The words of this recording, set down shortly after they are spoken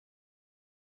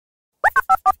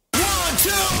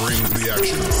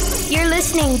reaction. You're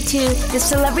listening to The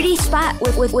Celebrity Spot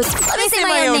with let me say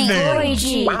my own name, Lori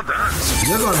G.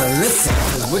 You're gonna listen,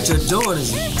 because what you're doing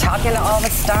is talking to all the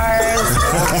stars.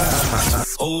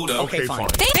 Hold up. Okay, fine.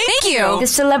 Thank you. The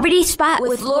Celebrity Spot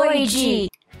with Lori G.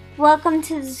 Welcome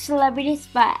to The Celebrity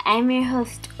Spot. I'm your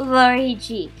host, Lori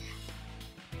G.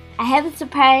 I have a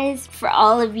surprise for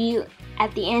all of you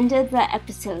at the end of the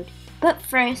episode. But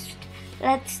first,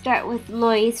 let's start with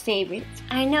Lori's favorites.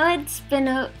 I know it's been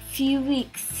a few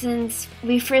weeks since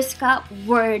we first got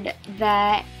word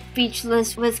that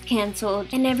Speechless was canceled,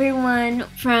 and everyone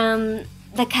from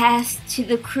the cast to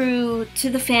the crew to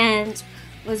the fans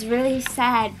was really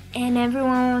sad, and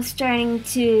everyone was starting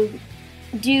to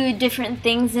do different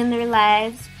things in their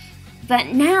lives. But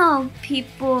now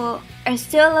people are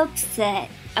still upset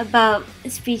about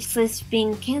Speechless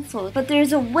being canceled, but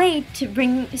there's a way to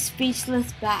bring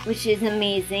Speechless back, which is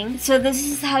amazing. So this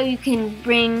is how you can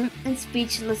bring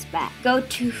Speechless back. Go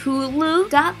to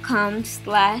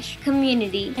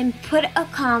hulu.com/community and put a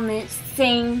comment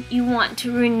saying you want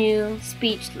to renew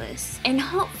Speechless, and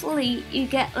hopefully you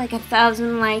get like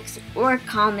 1,000 likes or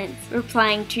comments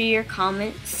replying to your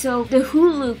comment, so the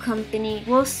Hulu company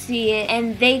will see it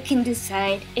and they can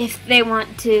decide if they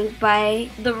want to buy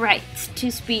the rights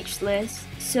to Speechless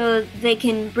so they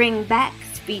can bring back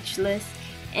Speechless,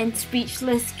 and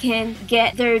Speechless can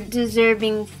get their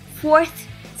deserving 4th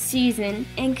season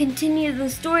and continue the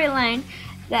storyline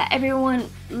that everyone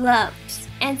loves.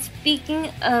 And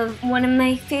speaking of one of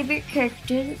my favorite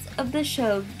characters of the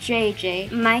show, JJ,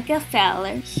 Micah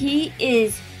Fowler, he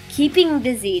is keeping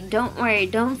busy. Don't worry,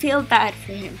 don't feel bad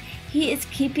for him. He is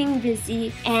keeping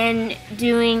busy and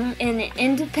doing an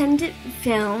independent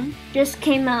film. Just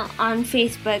came out on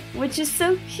Facebook, which is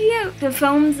so cute. The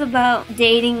film's about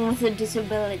dating with a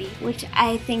disability, which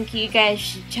I think you guys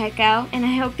should check out. And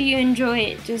I hope you enjoy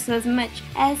it just as much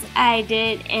as I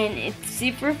did. And it's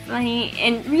super funny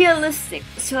and realistic.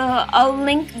 So I'll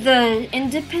link the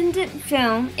independent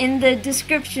film in the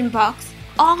description box.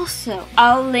 Also,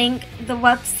 I'll link the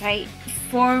website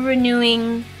for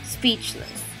renewing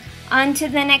Speechless. On to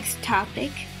the next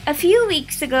topic. A few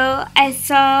weeks ago, I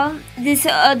saw this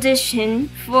audition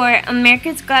for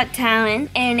America's Got Talent,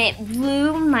 and it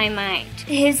blew my mind.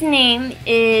 His name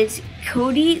is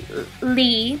Cody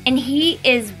Lee, and he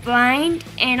is blind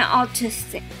and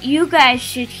autistic. You guys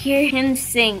should hear him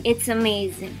sing. It's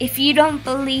amazing. If you don't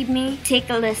believe me, take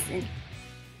a listen.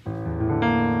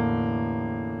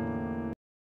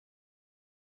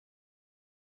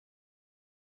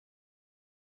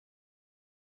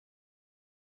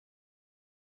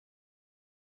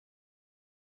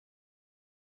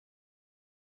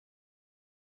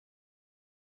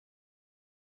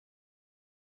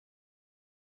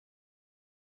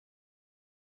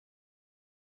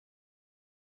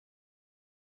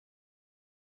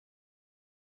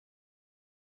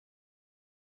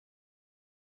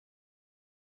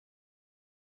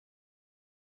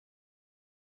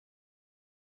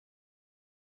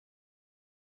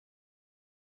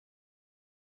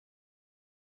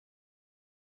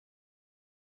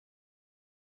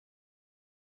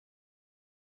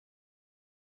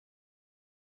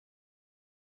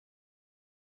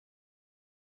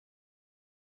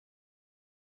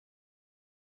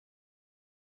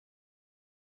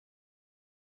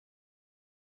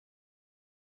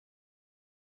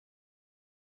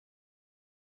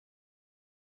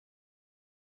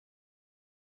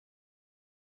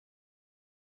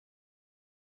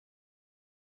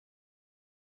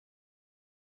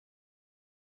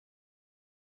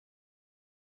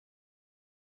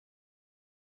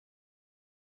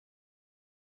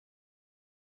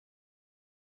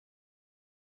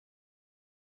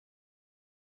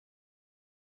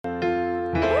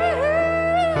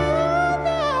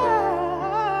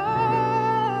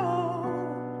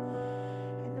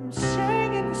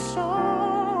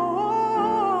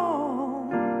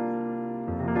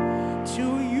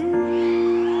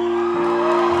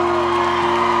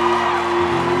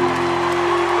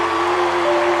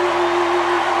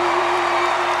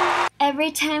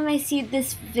 Every time I see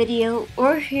this video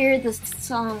or hear this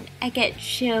song, I get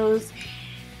chills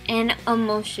and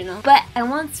emotional. But I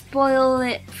won't spoil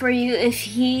it for you if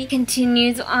he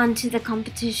continues on to the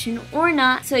competition or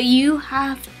not. So you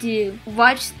have to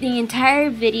watch the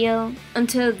entire video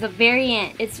until the very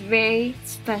end. It's very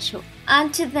special.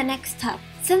 On to the next topic.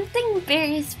 Something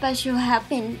very special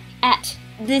happened at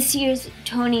this year's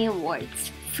Tony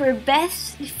Awards. For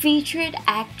Best Featured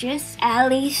Actress,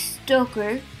 Ali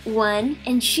Stoker won,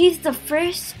 and she's the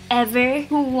first ever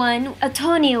who won a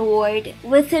Tony Award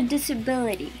with a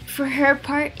disability for her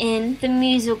part in the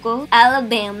musical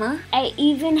Alabama. I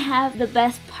even have the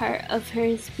best part of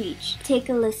her speech. Take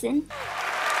a listen.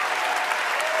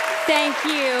 Thank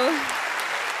you.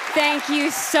 Thank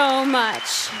you so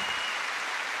much.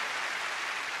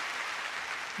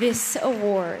 This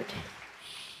award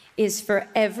is for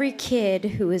every kid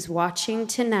who is watching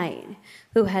tonight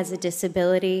who has a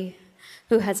disability,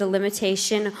 who has a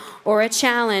limitation or a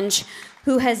challenge,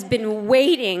 who has been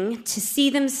waiting to see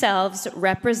themselves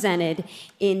represented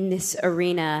in this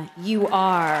arena. You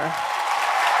are.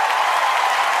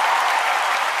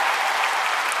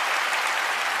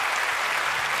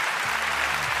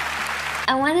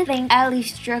 I want to thank Ali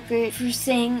Strucker for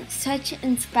saying such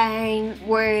inspiring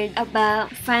words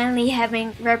about finally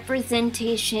having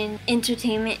representation in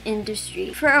entertainment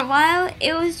industry. For a while,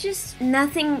 it was just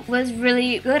nothing was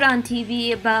really good on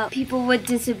TV about people with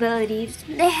disabilities.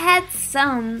 They had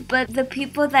some, but the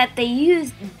people that they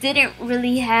used didn't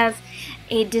really have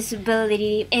a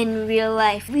disability in real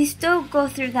life. We still go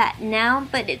through that now,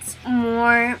 but it's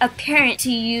more apparent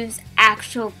to use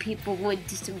actual people with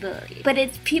disability. But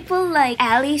it's people like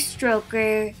Ali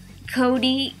Stroker,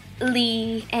 Cody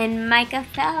Lee, and Micah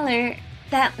Fowler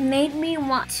that made me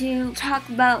want to talk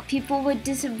about people with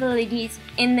disabilities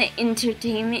in the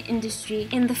entertainment industry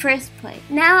in the first place.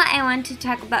 Now I want to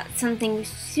talk about something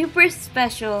super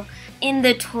special in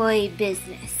the toy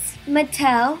business.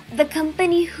 Mattel, the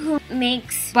company who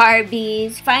makes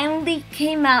Barbies, finally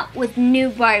came out with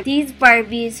new Barbies. These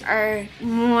Barbies are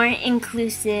more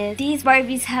inclusive. These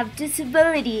Barbies have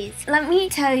disabilities. Let me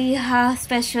tell you how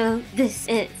special this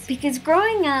is. Because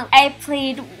growing up, I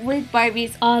played with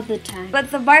Barbies all the time.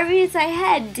 But the Barbies I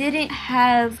had didn't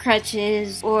have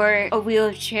crutches or a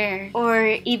wheelchair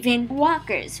or even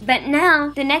walkers. But now,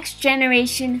 the next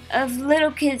generation of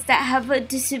little kids that have a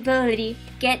disability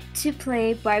get to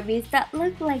play Barbies that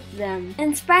look like them,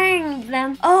 inspiring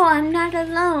them, oh, I'm not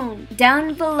alone.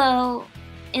 Down below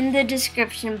in the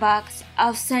description box,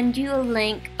 I'll send you a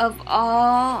link of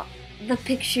all the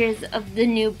pictures of the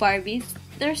new Barbies.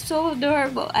 They're so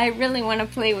adorable. I really want to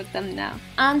play with them now.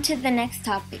 On to the next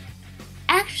topic.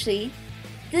 Actually,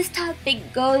 this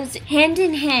topic goes hand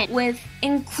in hand with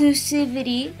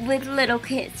inclusivity with little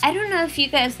kids. I don't know if you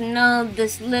guys know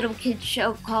this little kid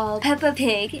show called Peppa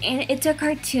Pig, and it's a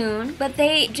cartoon, but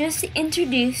they just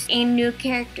introduced a new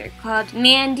character called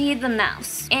Mandy the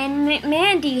Mouse. And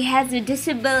Mandy has a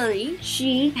disability.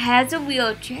 She has a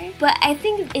wheelchair, but I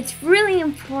think it's really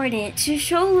important to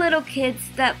show little kids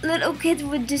that little kids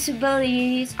with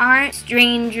disabilities aren't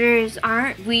strangers,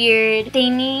 aren't weird.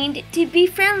 They need to be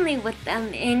friendly with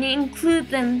them and include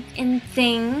them in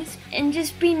things and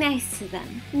just be nice to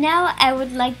them. Now I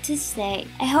would like to say,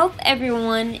 I hope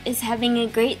everyone is having a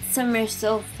great summer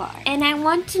so far. And I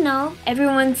want to know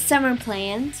everyone's summer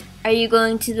plans. Are you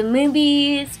going to the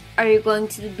movies? Are you going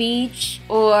to the beach?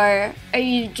 Or are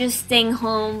you just staying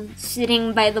home,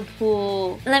 sitting by the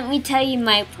pool? Let me tell you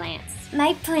my plans.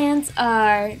 My plans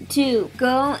are to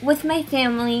go with my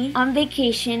family on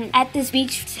vacation at this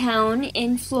beach town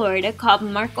in Florida called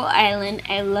Marco Island.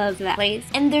 I love that place.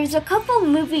 And there's a couple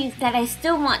movies that I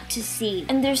still want to see.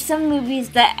 And there's some movies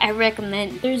that I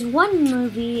recommend. There's one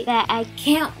movie that I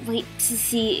can't wait to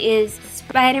see is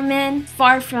Spider-Man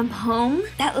Far From Home.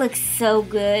 That looks so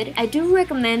good. I do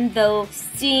recommend though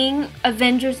seeing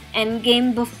Avengers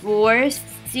Endgame before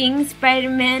seeing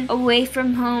Spider-Man Away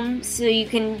From Home so you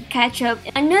can catch up.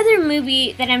 Another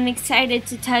movie that I'm excited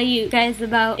to tell you guys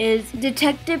about is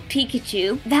Detective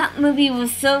Pikachu. That movie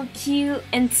was so cute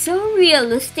and so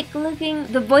realistic looking.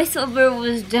 The voiceover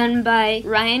was done by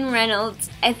Ryan Reynolds.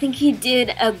 I think he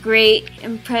did a great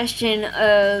impression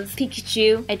of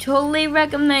Pikachu. I totally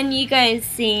recommend you guys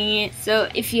seeing it. So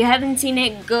if you haven't seen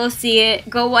it, go see it.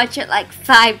 Go watch it like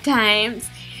 5 times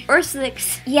or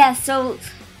 6. Yeah, so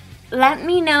let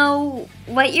me know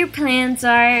what your plans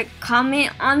are. Comment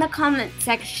on the comment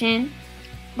section.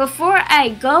 Before I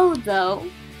go though,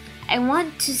 I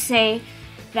want to say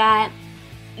that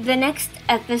the next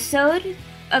episode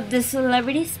of the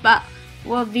Celebrity Spot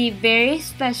will be very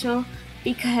special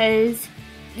because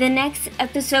the next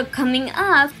episode coming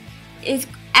up is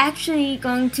actually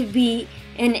going to be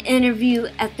an interview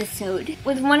episode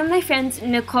with one of my friends,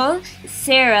 Nicole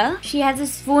Sarah. She has a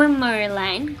swimwear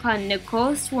line called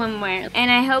Nicole Swimwear,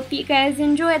 and I hope you guys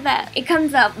enjoy that. It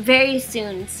comes out very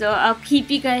soon, so I'll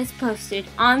keep you guys posted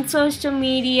on social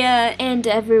media and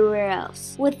everywhere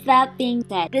else. With that being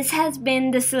said, this has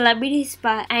been the Celebrity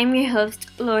Spot. I'm your host,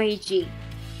 Lori G.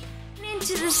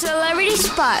 Into the Celebrity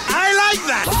Spot. I like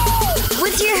that!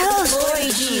 with your host, Lori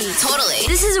G. Totally.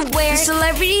 This is where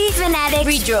celebrity fanatics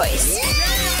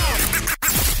rejoice.